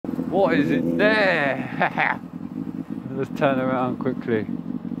What is in there? Let's turn around quickly.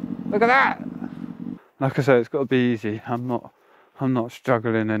 Look at that! Like I said, it's got to be easy. I'm not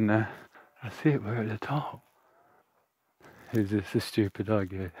struggling in there. I see it, we're at the top. Is this a stupid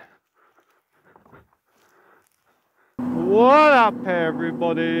idea? What up,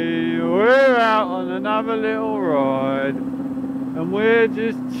 everybody? We're out on another little ride. And we're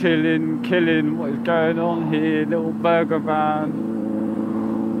just chilling, killing what is going on here, little burger van.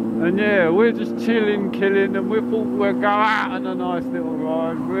 And yeah, we're just chilling, killing, and we thought we'd go out on a nice little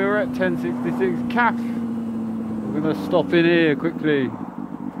ride. We're at 1066 CAF. We're going to stop in here quickly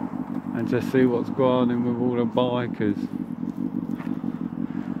and just see what's going on with all the bikers.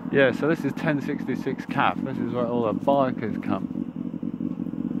 Yeah, so this is 1066 CAF. This is where all the bikers come.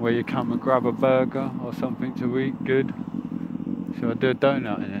 Where you come and grab a burger or something to eat good. Should I do a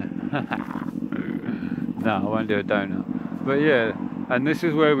donut in here? No, I won't do a donut. But yeah. And this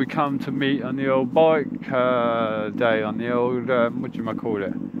is where we come to meet on the old bike day, on the old, what do you call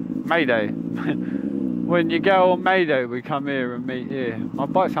it? May Day. When you go on May Day, we come here and meet here. My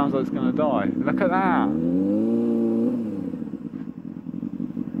bike sounds like it's going to die. Look at that.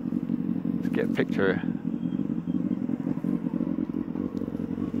 Let's get a picture here.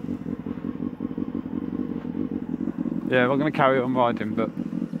 Yeah, we're going to carry on riding, but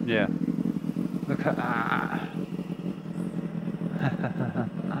yeah. Look at that.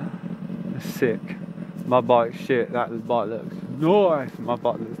 Sick. My bike's shit. That bike looks nice. My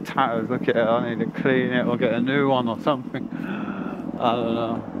bike looks tattered. Look at it. I need to clean it or get a new one or something. I don't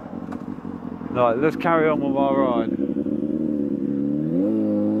know. Right, let's carry on with our ride.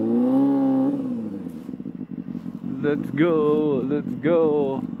 Let's go. Let's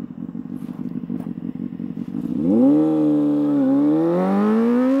go.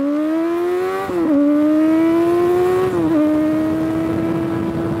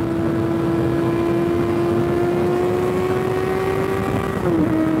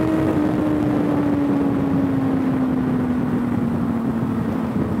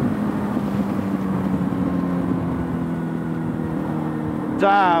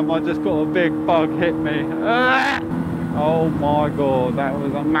 Damn, I just got a big bug hit me. Oh my god, that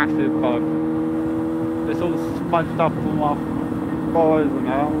was a massive bug. It's all smudged up on my thighs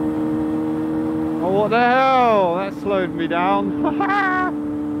now. Oh, what the hell? That slowed me down.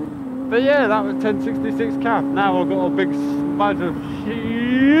 But yeah, that was 1066 CAF. Now I've got a big smudge of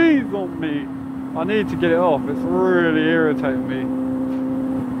cheese on me. I need to get it off. It's really irritating me.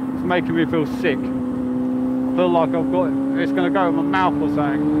 It's making me feel sick. I feel like I've got it. It's going to go in my mouth or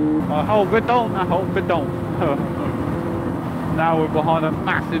something. I hope it don't. I hope it don't. Now we're behind a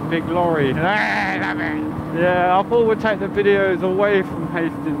massive big lorry. Yeah, I thought we'd take the videos away from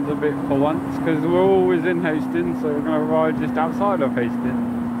Hastings a bit for once, because we're always in Hastings, so we're going to ride just outside of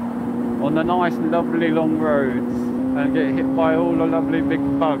Hastings on the nice, lovely long roads and get hit by all the lovely big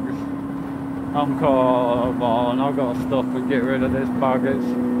bugs. Come on, I've got to stop and get rid of this bug.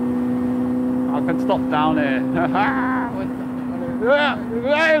 I can stop down here.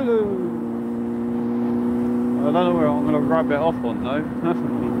 I don't know where I'm going to grab it off on though.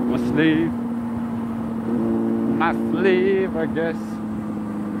 My sleeve. My sleeve, I guess.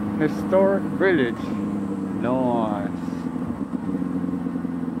 Historic village. Nice.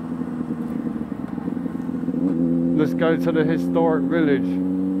 Let's go to the historic village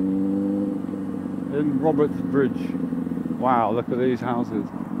in Roberts Bridge. Wow, look at these houses.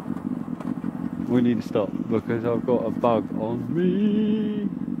 We need to stop because I've got a bug on me.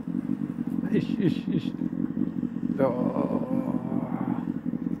 Ish, ish, ish. No.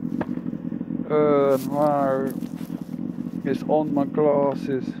 It's on my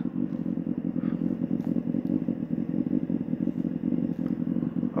glasses.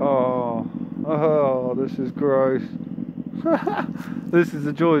 Oh, this is gross. This is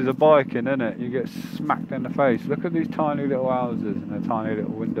the joys of biking, isn't it? You get smacked in the face. Look at these tiny little houses and their tiny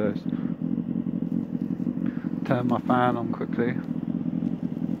little windows. Turn my fan on quickly.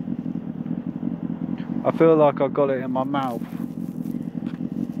 I feel like I got it in my mouth.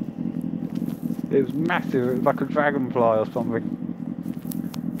 It was massive, it was like a dragonfly or something.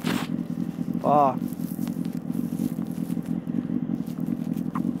 Ah.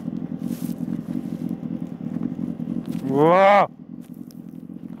 Whoa!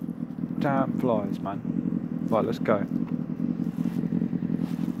 Damn flies, man. Right, let's go.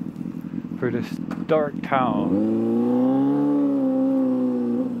 Through this historic town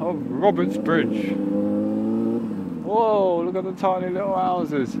of Roberts Bridge. Whoa, look at the tiny little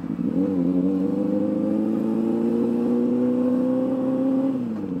houses.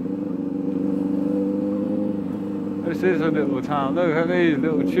 This is a little town. Look at these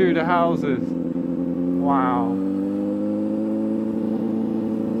little Tudor houses. Wow.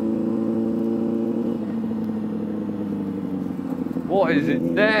 What is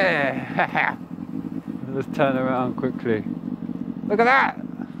in there? Let's turn around quickly. Look at that!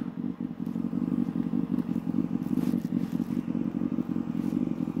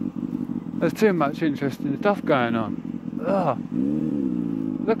 There's too much interesting stuff going on. Ugh.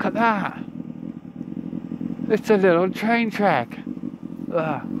 Look at that! It's a little train track.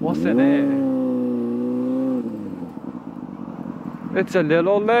 Ugh. What's in here? It's a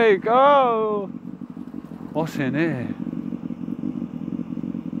little lake. Oh! What's in here?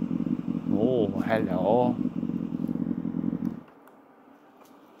 Oh, hello.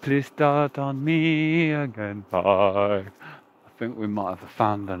 Please start on me again. Bye. I think we might have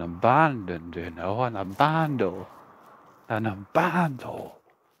found an abandoned, you know, an abandon. An abandon.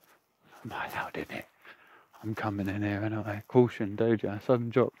 Am I allowed in it? I'm coming in here anyway. Caution, danger, sudden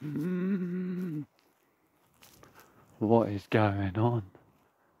drop. What is going on?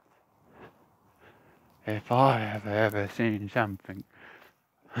 If I have ever seen something.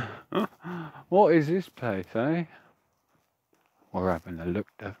 What is this place, eh? We're having a look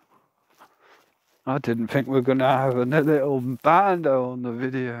though. I didn't think we were going to have a little bando on the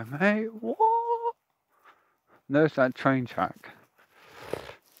video, mate. What? There's that train track.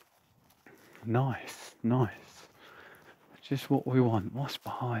 Nice, nice. Just what we want. What's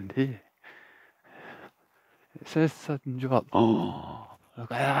behind here? It says sudden drop. Oh,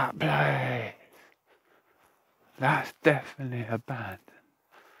 look at that place. That's definitely abandoned.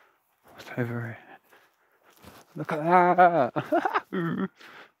 What's over here? Look at that!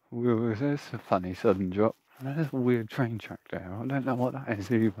 There's a funny sudden drop. There's a weird train track there. I don't know what that is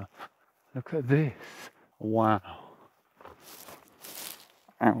either. Look at this. Wow.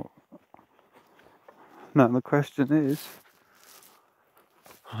 Ow. Now the question is,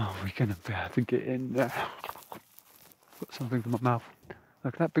 are we going to be able to get in there? Put something in my mouth.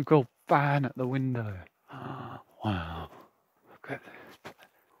 Look at that big old fan at the window. Wow. Look at this.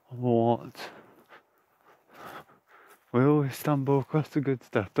 What? We always stumble across the good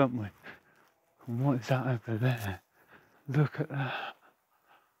stuff, don't we? And what is that over there? Look at that.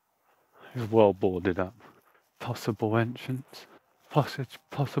 It's well boarded up. Possible entrance.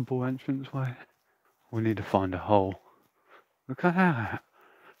 Possible entrance way. We need to find a hole. Look at that.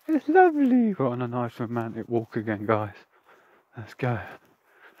 It's lovely. Got on a nice romantic walk again, guys. Let's go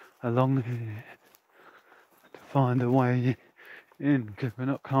along here to find a way in, because we're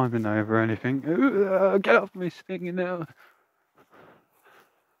not climbing over anything. Get off me singing now.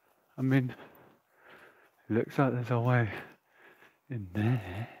 I mean, it looks like there's a way in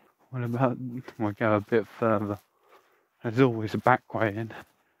there. What about we'll go a bit further? There's always a back way in.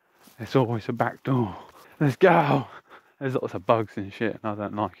 There's always a back door. Let's go. There's lots of bugs and shit, and I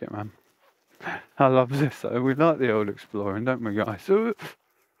don't like it, man. I love this though. We like the old exploring, don't we, guys? The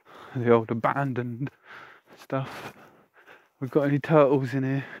old abandoned stuff. We've got any turtles in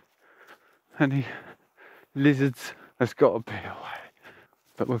here? Any lizards? There's got to be a way.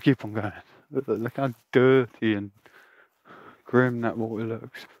 But we'll keep on going. Look how dirty and grim that water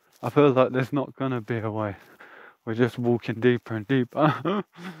looks. I feel like there's not going to be a way. We're just walking deeper and deeper.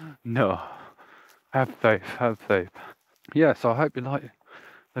 No. Have faith, have faith. Yeah, so I hope you like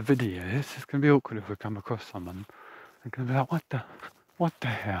the video. It's going to be awkward if we come across someone. They're going to be like, what the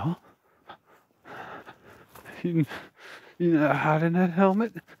hell? You know, had in that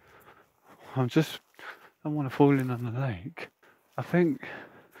helmet? I don't want to fall in on the lake. I think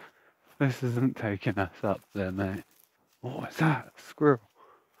this isn't taking us up there, mate. What was that? Squirrel.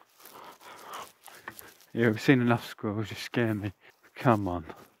 Yeah, we've seen enough squirrels, you scare me. Come on.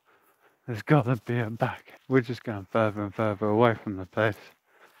 There's gotta be a back. We're just going further and further away from the place.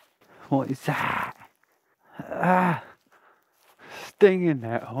 What is that? Ah! Stinging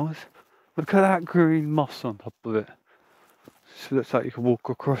nettles. Look at that green moss on top of it. It looks like you can walk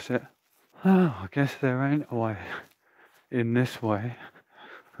across it. Oh, I guess there ain't a way in this way.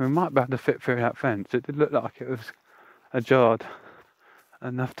 We might be able to fit through that fence. It did look like it was ajarred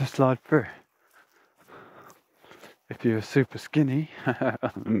enough to slide through. If you're super skinny,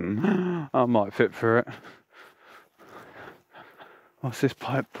 I might fit through it. What's this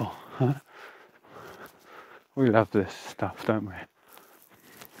pipe for? Huh? We love this stuff, don't we?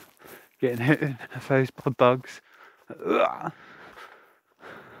 Getting hit in the face by bugs.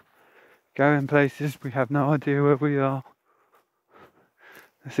 Going places we have no idea where we are.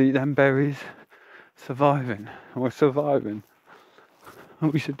 Let's eat them berries. Surviving. We're surviving.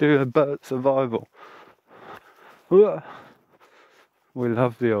 We should do a bird survival. We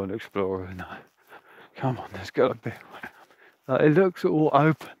love the old explorer now. Come on, there's got to be a way. Like, it looks all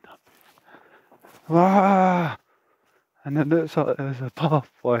open. Wow! And it looks like there's a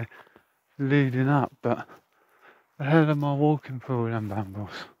pathway leading up, but the hell am I walking through all them brambles?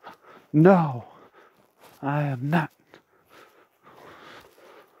 No! I am not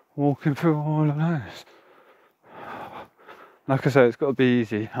walking through all of those. Like I say, it's got to be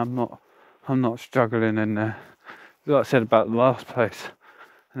easy. I'm not struggling in there. Like I said about the last place,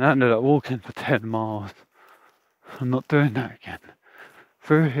 and I ended up walking for 10 miles. I'm not doing that again.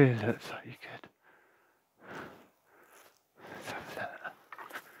 Through here looks like you could. Let's have a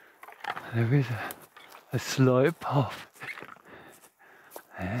look. There is a slight path.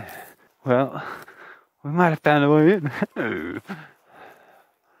 Yeah. Well, we might have found a way in.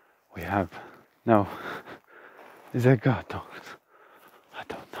 We have. No. Is there guard dogs? I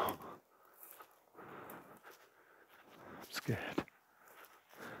don't know. I'm scared.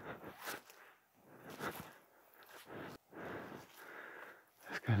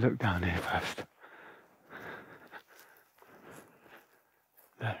 Let's go look down here first.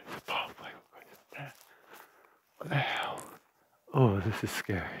 There's a pathway. There. What the hell? Oh, this is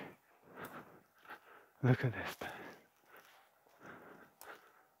scary. Look at this place.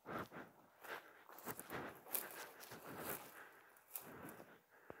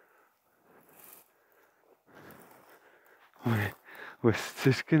 We're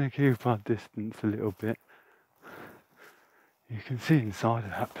just going to keep our distance a little bit. You can see inside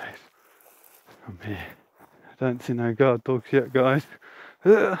of that place from here. I don't see no guard dogs yet, guys.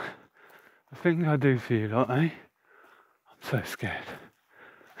 The thing I do for you lot, eh? I'm so scared.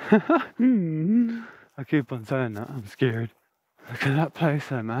 I keep on saying that, I'm scared. Look at that place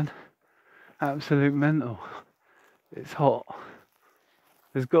though, man. Absolute mental. It's hot.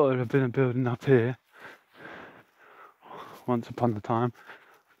 There's got to have been a building up here once upon a time.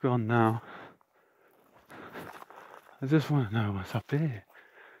 Gone now. I just want to know what's up here.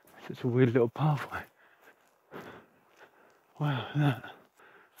 It's such a weird little pathway. Wow, that.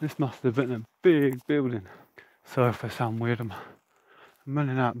 This must have been a big building. So if I sound weird, I'm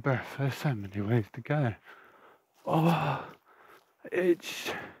running out of breath. There's so many ways to go. Oh,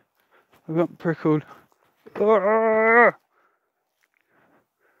 itch. I got prickled. Oh,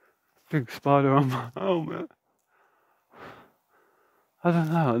 big spider on my helmet. I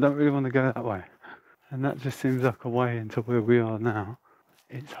don't know, I don't really want to go that way. And that just seems like a way into where we are now.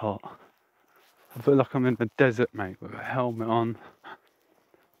 It's hot. I feel like I'm in the desert, mate, with a helmet on.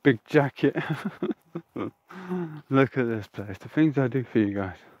 Big jacket. Look at this place. The things I do for you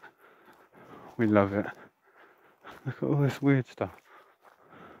guys. We love it. Look at all this weird stuff.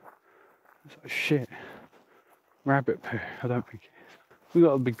 It's like shit. Rabbit poo. I don't think it is. We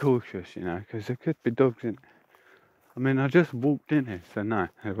gotta be cautious, you know, because there could be dogs in it. I mean, I just walked in here, so no,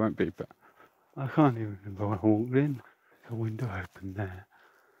 there won't be, but I can't even remember I walked in. There's a window open there.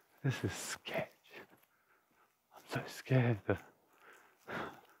 This is sketch. I'm so scared.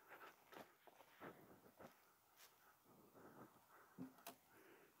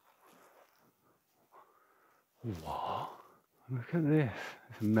 What? Look at this.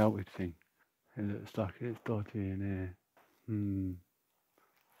 It's a melted thing. It looks like it's dodgy in here.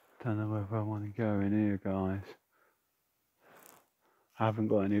 Don't know whether I want to go in here, guys. I haven't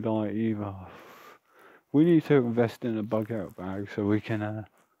got any light either. We need to invest in a bug out bag so we can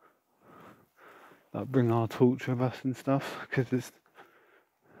like bring our torch with us and stuff, because it's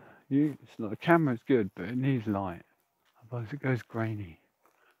like the camera's good, but it needs light. Otherwise it goes grainy.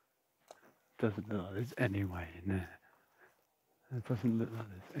 Doesn't look like there's any way in there. It doesn't look like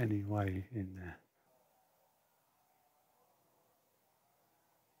there's any way in there.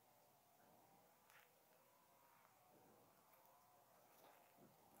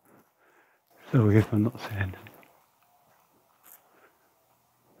 Sorry if I'm not saying it.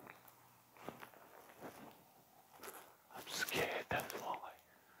 I'm scared, that's why.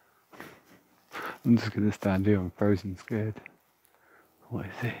 I'm just going to stand here, I'm frozen scared. What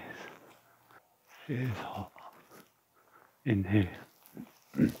is this? It is hot. In here.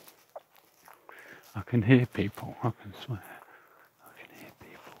 I can hear people, I can swear. I can hear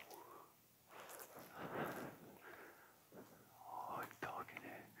people. Oh, it's dark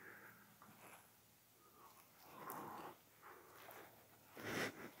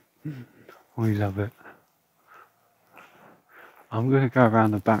in here. We love it. I'm going to go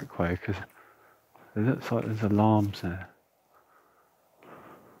around the back way because it looks like there's alarms there.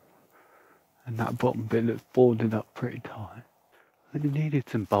 And that bottom bit looks boarded up pretty tight. And it needed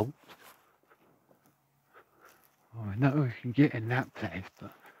some bolts. Oh, I know we can get in that place,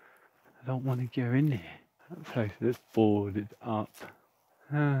 but I don't want to go in there. That place looks boarded up.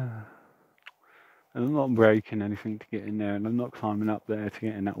 And I'm not breaking anything to get in there, and I'm not climbing up there to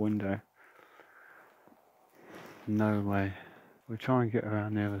get in that window. No way. We'll try and get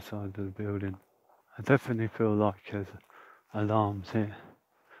around the other side of the building. I definitely feel like there's alarms here.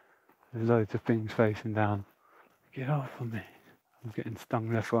 There's loads of things facing down. Get off of me. I'm getting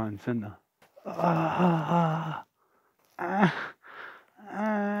stung left, right and centre. Ah, ah,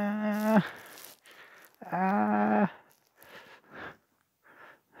 ah, ah.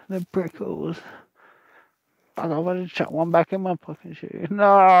 The prickles. I want to chuck one back in my pocket shoe.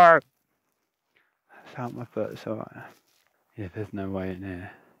 No! That's out my foot, it's alright. Yeah, there's no way in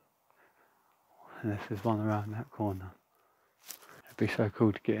here. Unless there's one around that corner. It'd be so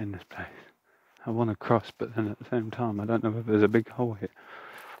cool to get in this place. I want to cross, but then at the same time, I don't know if there's a big hole here.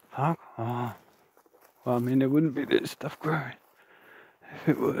 Fuck. Oh. Well, I mean, there wouldn't be this stuff growing if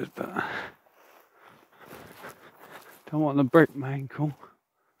it was, but don't want to break my ankle.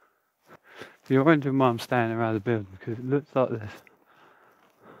 So you're wondering why I'm staying around the building, because it looks like there's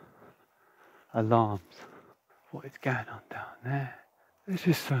alarms. What is going on down there? There's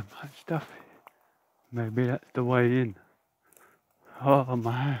just so much stuff here. Maybe that's the way in. Oh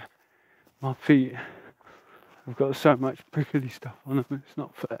my feet. I've got so much prickly stuff on them, it's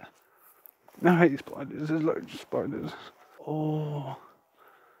not fair. I hate spiders, there's loads of spiders. Oh,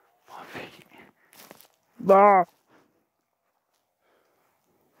 my feet. Ah!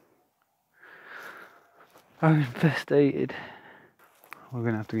 I'm infestated. We're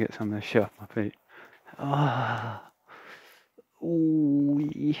gonna have to get some of this shit off my feet. Ah.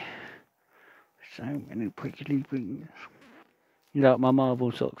 Ooh. So many prickly things. You like my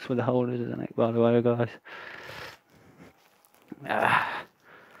marble socks with the holders in it, by the way, guys. Ah.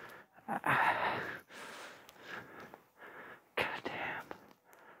 Ah. God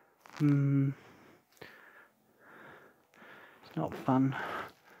damn. It's not fun.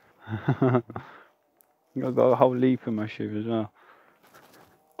 I've got a whole leaf in my shoe as well.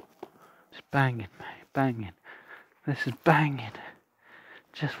 It's banging, mate, banging. This is banging.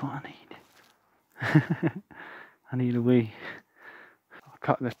 Just what I need. I need a wee. I'll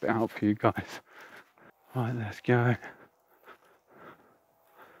cut this bit out for you guys. Right, let's go.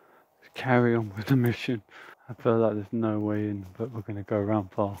 Let's carry on with the mission. I feel like there's no way in, but we're going to go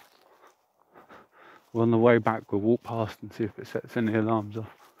around far. Well, on the way back, we'll walk past and see if it sets any alarms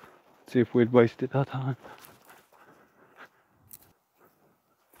off. See if we'd wasted our time.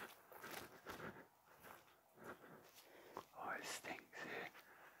 Oh, it stinks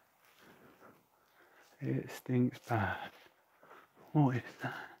here. It stinks bad. What is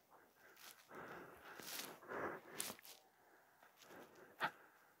that?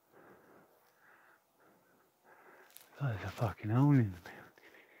 There's a fucking hole in the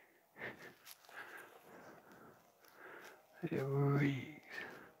building. It reeks.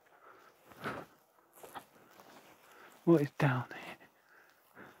 What is down here?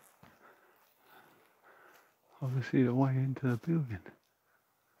 Obviously the way into the building.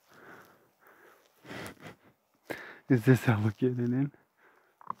 Is this how we're getting in?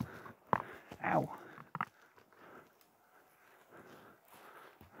 Ow.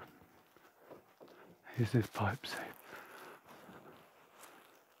 Is this pipe safe?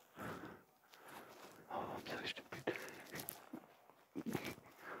 Oh, I'm so stupid.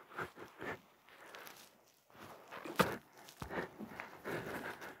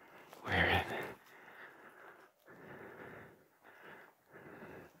 We're in.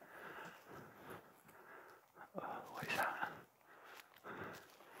 Oh, what is that?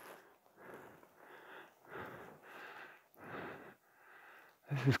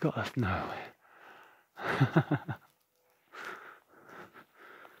 This has got us nowhere.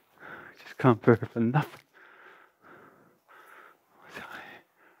 Just come through for nothing.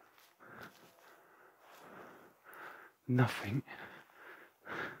 Nothing.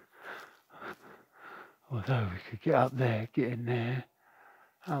 Although we could get up there, get in there,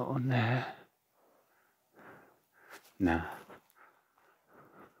 out on there. Nah.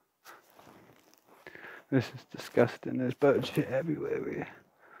 This is disgusting. There's bird shit everywhere here.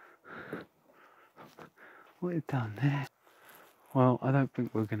 What is down there? Well, I don't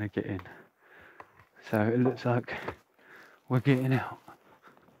think we're going to get in. So it looks like we're getting out.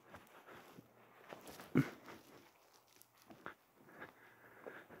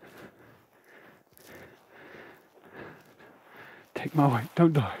 Take my weight,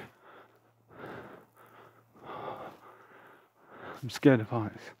 don't die. I'm scared of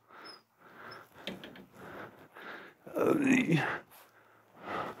heights.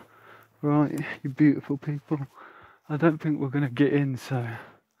 Right, you beautiful people. I don't think we're going to get in, so...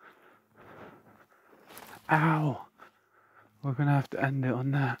 Ow! We're going to have to end it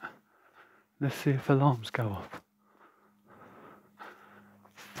on that. Let's see if alarms go off.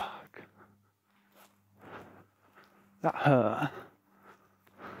 Fuck. That hurt.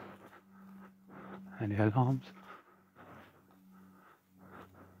 Any alarms?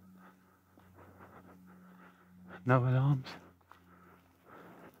 No alarms?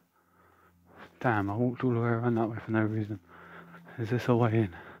 Damn, I walked all the way around that way for no reason. Is this a way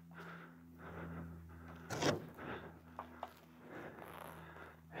in?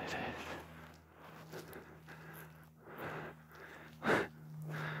 It is.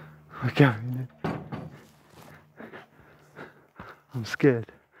 We're going in. I'm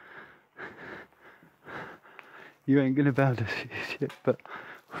scared. You ain't gonna be able to see shit, but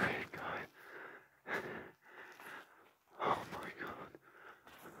we're going. Oh my god.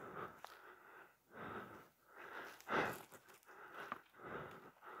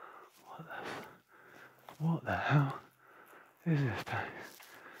 What the hell is this place?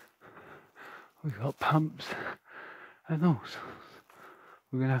 We've got pumps and all sorts.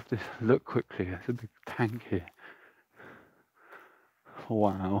 We're gonna have to look quickly. There's a big tank here.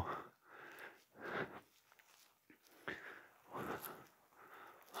 Wow.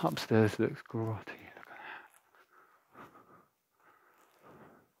 Upstairs looks grotty. Look at that.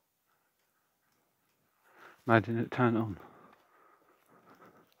 Imagine it turn on.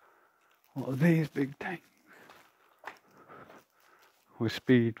 What are these big tanks? We're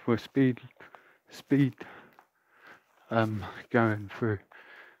speed going through.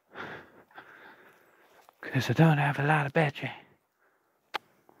 Because I don't have a lot of battery.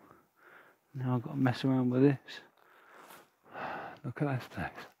 Now I've got to mess around with this. Look at this place.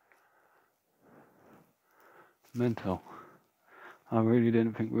 Mental. I really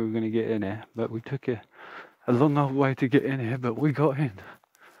didn't think we were going to get in here, but we took a long old way to get in here, but we got in.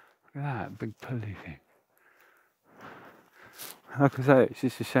 Look at that big pulley thing. Like I say, it's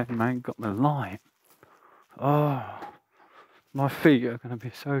just a shame I ain't got my light. Oh, my feet are going to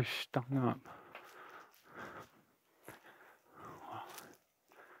be so stung up.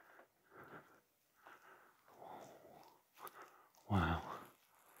 Wow.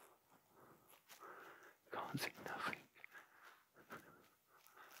 Can't see nothing.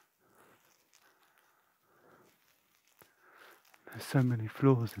 There's so many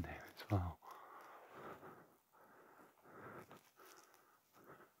floors in here as well.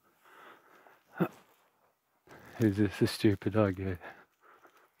 Is this a stupid idea?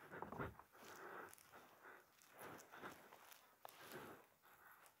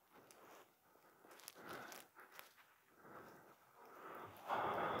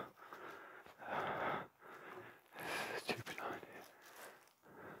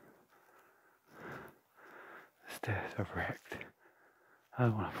 The stairs are wrecked. I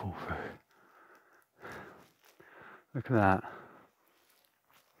don't want to fall through. Look at that.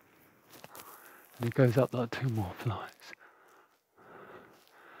 And it goes up like 2 more flights.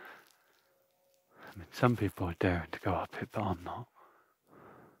 I mean, some people are daring to go up it, but I'm not.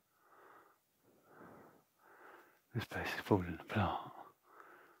 This place is falling apart.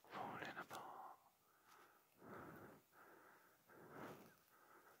 Falling apart.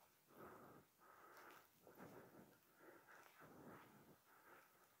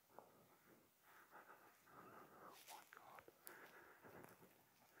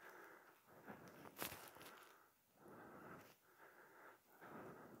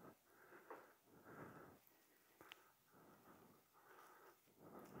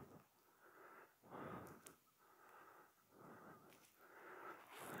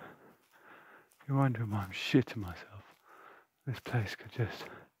 You're wondering why I'm shitting myself. This place could just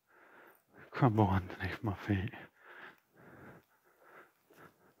crumble underneath my feet.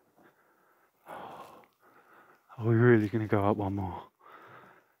 Are we really going to go up one more?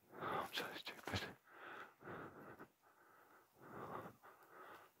 I'm so stupid.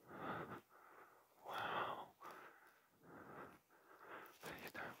 Wow.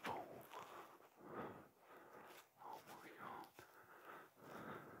 Please don't fall. Oh my god.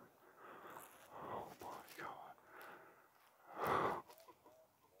 Oh my god.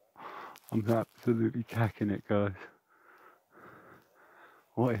 I'm absolutely cacking it, guys.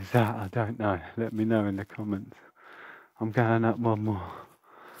 What is that? I don't know. Let me know in the comments. I'm going up one more.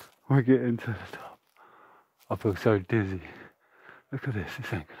 We're getting to the top. I feel so dizzy. Look at this.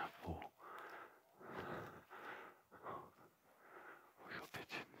 This ain't gonna fall. We got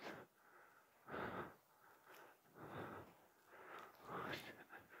pigeons. Oh shit.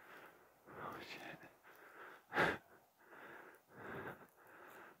 Oh shit.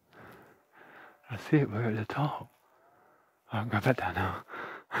 I see it. We're at the top. I can go back down now.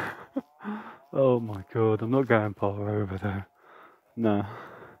 Oh my god, I'm not going far over there. No.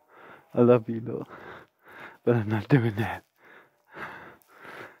 I love you, lot, but I'm not doing that.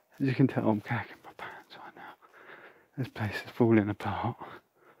 As you can tell, I'm cacking my pants right now. This place is falling apart.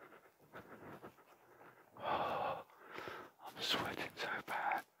 I'm sweating so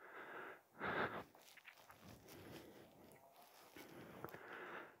bad.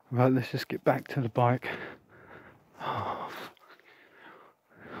 Right, let's just get back to the bike.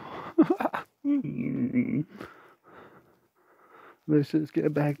 Let's just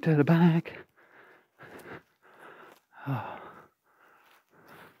get back to the bike.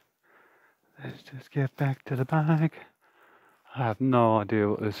 Let's just get back to the bike. I have no idea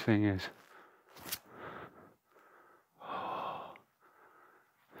what this thing is.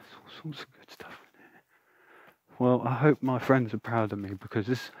 There's all sorts of good stuff in here. Well, I hope my friends are proud of me because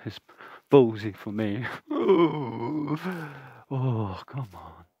this is ballsy for me. Oh, come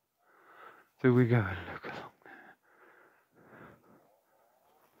on. So we go and look along there.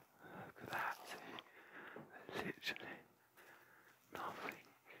 Look at that, see? Literally nothing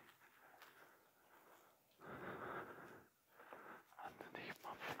underneath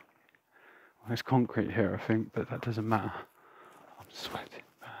my feet. Well, there's concrete here, I think, but that doesn't matter. I'm sweating,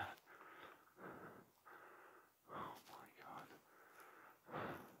 man. Oh my God.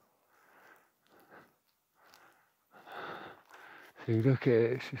 See, look at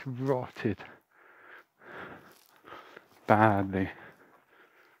it, it's just rotted. Badly.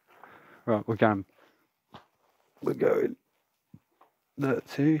 Right, we're going. Look,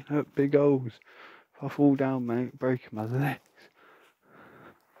 see, look, big holes. If I fall down, mate, breaking my legs.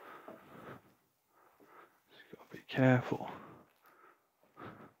 Just gotta be careful.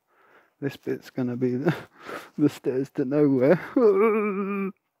 This bit's gonna be the stairs to nowhere.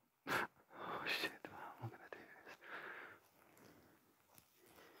 Oh shit, I'm gonna do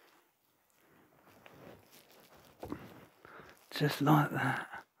this. Just like that.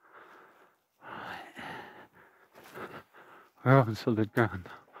 We're on solid ground.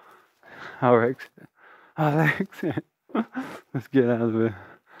 Our exit. Let's get out of here.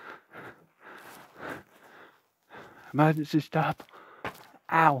 Emergency stop.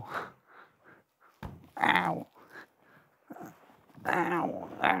 Ow. Ow. Ow.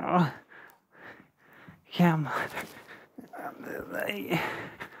 Ow. Come on.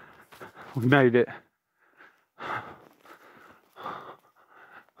 We made it.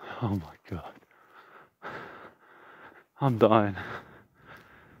 Oh my God. I'm dying.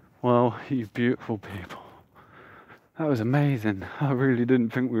 Well, you beautiful people. That was amazing. I really didn't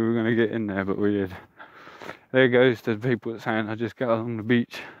think we were going to get in there, but we did. There goes to the people that saying I just go along the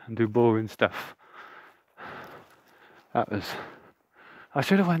beach and do boring stuff. That was... I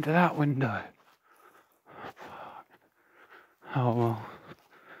should have went to that window. Oh well.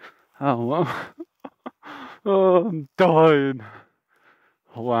 Oh well. Oh, I'm dying.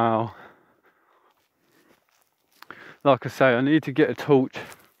 Wow. Like I say, I need to get a torch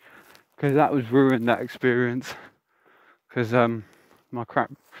because that was ruined, that experience. Because my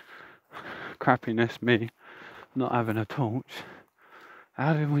crappiness, me not having a torch.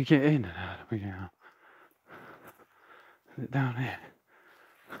 How did we get in and how did we get out? Is it down here?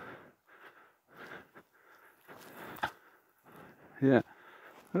 Yeah.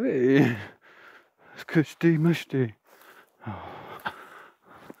 Hey, it's cushy mushy. Oh.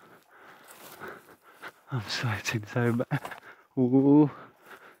 I'm sweating so bad. Ooh,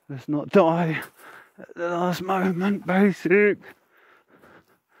 let's not die at the last moment, basic.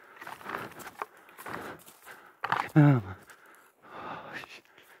 Oh,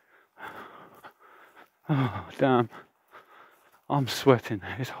 oh damn. I'm sweating.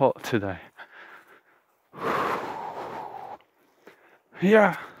 It's hot today.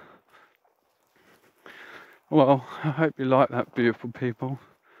 Yeah. Well, I hope you like that, beautiful people.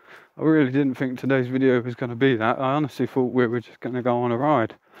 I really didn't think today's video was going to be that. I honestly thought we were just going to go on a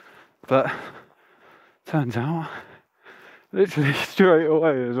ride. But turns out, literally straight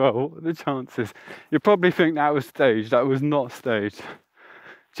away as well, the chances. You probably think that was staged. That was not staged.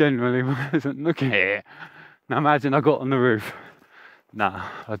 Genuinely wasn't. Look at it. Now imagine I got on the roof. Nah,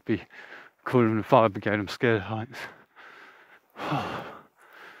 I'd be calling the fire brigade. I'm scared of heights. I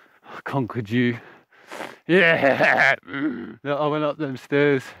conquered you. Yeah! I went up them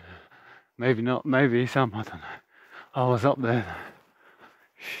stairs. Maybe not, maybe some, I don't know. I was up there.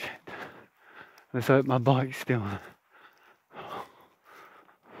 Shit. Let's hope my bike's still.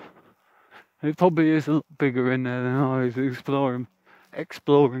 It probably is a lot bigger in there than I was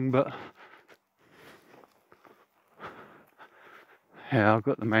exploring, but yeah, I've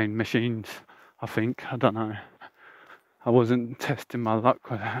got the main machines, I think. I don't know. I wasn't testing my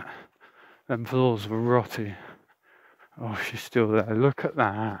luck with that. Them floors were rotty. Oh, she's still there. Look at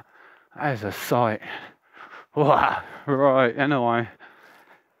that. That is a sight. Wow. Right, anyway.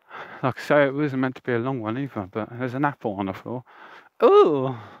 Like I say, it wasn't meant to be a long one either, but there's an apple on the floor.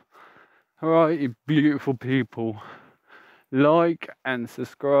 Oh! Right, you beautiful people. Like and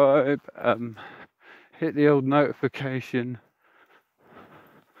subscribe. Hit the old notification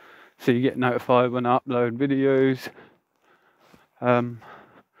so you get notified when I upload videos. I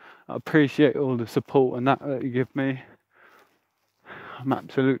appreciate all the support and that you give me. I'm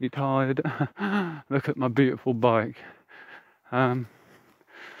absolutely tired. Look at my beautiful bike. And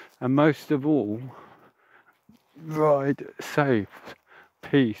most of all, ride safe.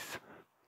 Peace.